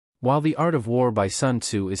While The Art of War by Sun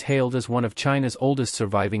Tzu is hailed as one of China's oldest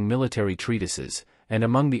surviving military treatises, and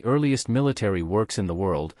among the earliest military works in the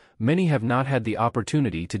world, many have not had the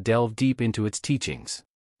opportunity to delve deep into its teachings.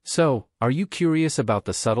 So, are you curious about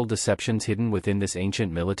the subtle deceptions hidden within this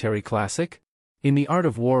ancient military classic? In The Art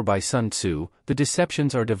of War by Sun Tzu, the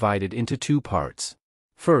deceptions are divided into two parts.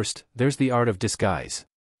 First, there's the art of disguise.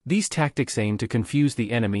 These tactics aim to confuse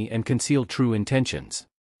the enemy and conceal true intentions.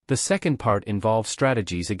 The second part involves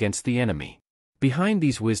strategies against the enemy. Behind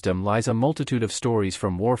these wisdom lies a multitude of stories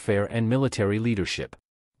from warfare and military leadership.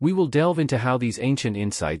 We will delve into how these ancient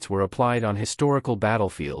insights were applied on historical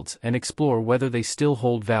battlefields and explore whether they still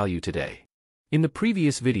hold value today. In the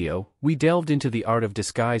previous video, we delved into the art of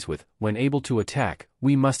disguise with, when able to attack,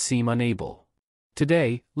 we must seem unable.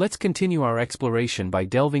 Today, let's continue our exploration by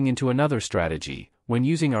delving into another strategy, when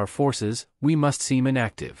using our forces, we must seem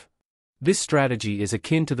inactive. This strategy is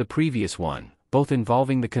akin to the previous one, both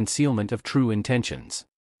involving the concealment of true intentions.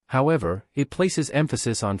 However, it places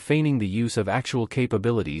emphasis on feigning the use of actual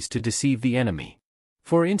capabilities to deceive the enemy.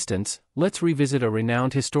 For instance, let's revisit a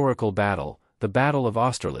renowned historical battle, the Battle of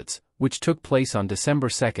Austerlitz, which took place on December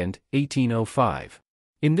 2, 1805.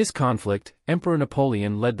 In this conflict, Emperor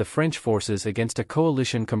Napoleon led the French forces against a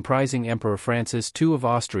coalition comprising Emperor Francis II of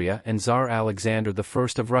Austria and Tsar Alexander I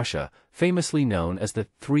of Russia, famously known as the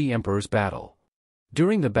Three Emperors Battle.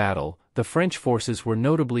 During the battle, the French forces were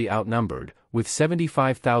notably outnumbered, with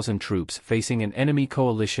 75,000 troops facing an enemy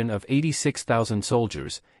coalition of 86,000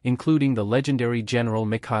 soldiers, including the legendary General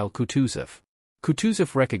Mikhail Kutuzov.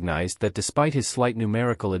 Kutuzov recognized that despite his slight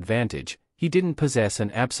numerical advantage, he didn't possess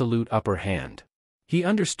an absolute upper hand. He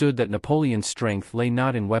understood that Napoleon's strength lay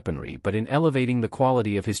not in weaponry but in elevating the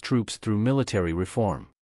quality of his troops through military reform.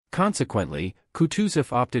 Consequently,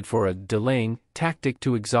 Kutuzov opted for a delaying tactic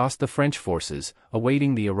to exhaust the French forces,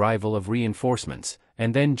 awaiting the arrival of reinforcements,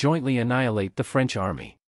 and then jointly annihilate the French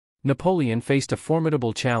army. Napoleon faced a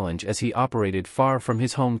formidable challenge as he operated far from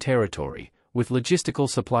his home territory, with logistical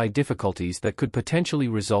supply difficulties that could potentially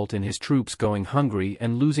result in his troops going hungry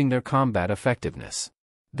and losing their combat effectiveness.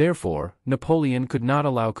 Therefore, Napoleon could not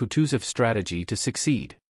allow Kutuzov's strategy to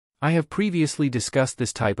succeed. I have previously discussed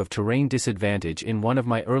this type of terrain disadvantage in one of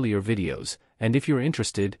my earlier videos, and if you're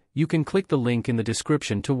interested, you can click the link in the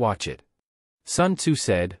description to watch it. Sun Tzu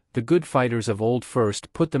said, "The good fighters of old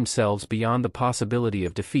first put themselves beyond the possibility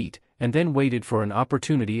of defeat, and then waited for an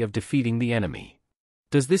opportunity of defeating the enemy."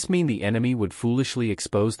 Does this mean the enemy would foolishly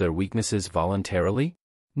expose their weaknesses voluntarily?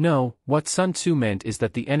 No, what Sun Tzu meant is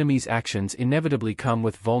that the enemy's actions inevitably come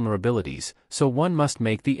with vulnerabilities, so one must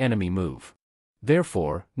make the enemy move.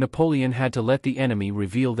 Therefore, Napoleon had to let the enemy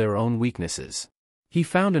reveal their own weaknesses. He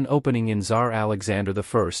found an opening in Tsar Alexander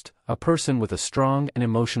I, a person with a strong and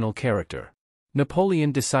emotional character.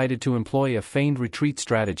 Napoleon decided to employ a feigned retreat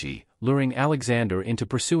strategy, luring Alexander into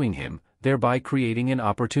pursuing him, thereby creating an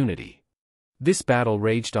opportunity. This battle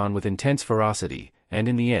raged on with intense ferocity, and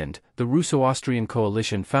in the end, the Russo-Austrian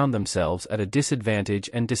coalition found themselves at a disadvantage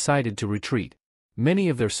and decided to retreat. Many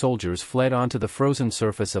of their soldiers fled onto the frozen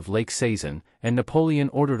surface of Lake Sazan, and Napoleon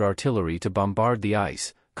ordered artillery to bombard the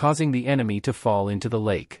ice, causing the enemy to fall into the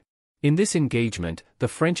lake. In this engagement, the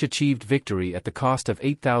French achieved victory at the cost of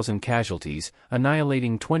 8,000 casualties,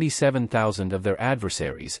 annihilating 27,000 of their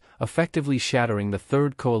adversaries, effectively shattering the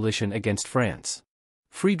Third Coalition against France.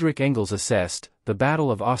 Friedrich Engels assessed, the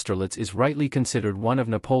Battle of Austerlitz is rightly considered one of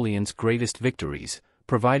Napoleon's greatest victories,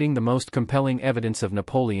 providing the most compelling evidence of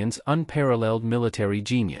Napoleon's unparalleled military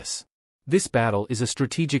genius. This battle is a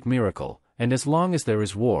strategic miracle, and as long as there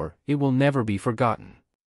is war, it will never be forgotten.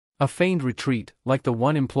 A feigned retreat, like the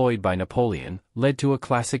one employed by Napoleon, led to a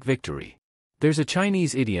classic victory. There's a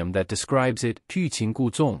Chinese idiom that describes it, 居秦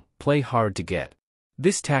固纵, play hard to get.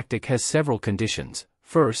 This tactic has several conditions.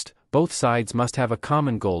 First, both sides must have a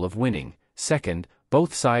common goal of winning. Second,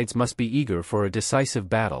 both sides must be eager for a decisive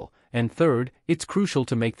battle. And third, it's crucial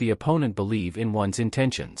to make the opponent believe in one's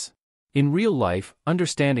intentions. In real life,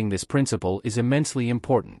 understanding this principle is immensely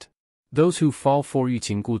important. Those who fall for 欲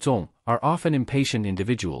擒故纵 are often impatient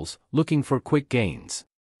individuals, looking for quick gains.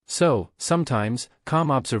 So, sometimes, calm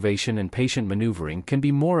observation and patient maneuvering can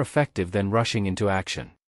be more effective than rushing into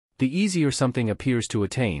action. The easier something appears to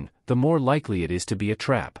attain, the more likely it is to be a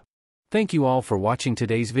trap. Thank you all for watching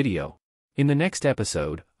today's video. In the next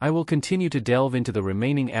episode, I will continue to delve into the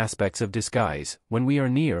remaining aspects of disguise. When we are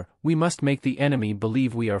near, we must make the enemy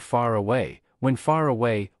believe we are far away. When far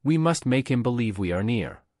away, we must make him believe we are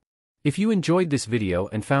near. If you enjoyed this video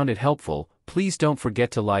and found it helpful, please don't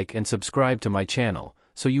forget to like and subscribe to my channel,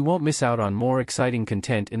 so you won't miss out on more exciting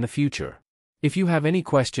content in the future. If you have any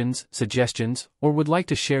questions, suggestions, or would like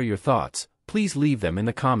to share your thoughts, please leave them in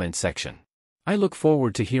the comments section. I look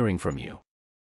forward to hearing from you.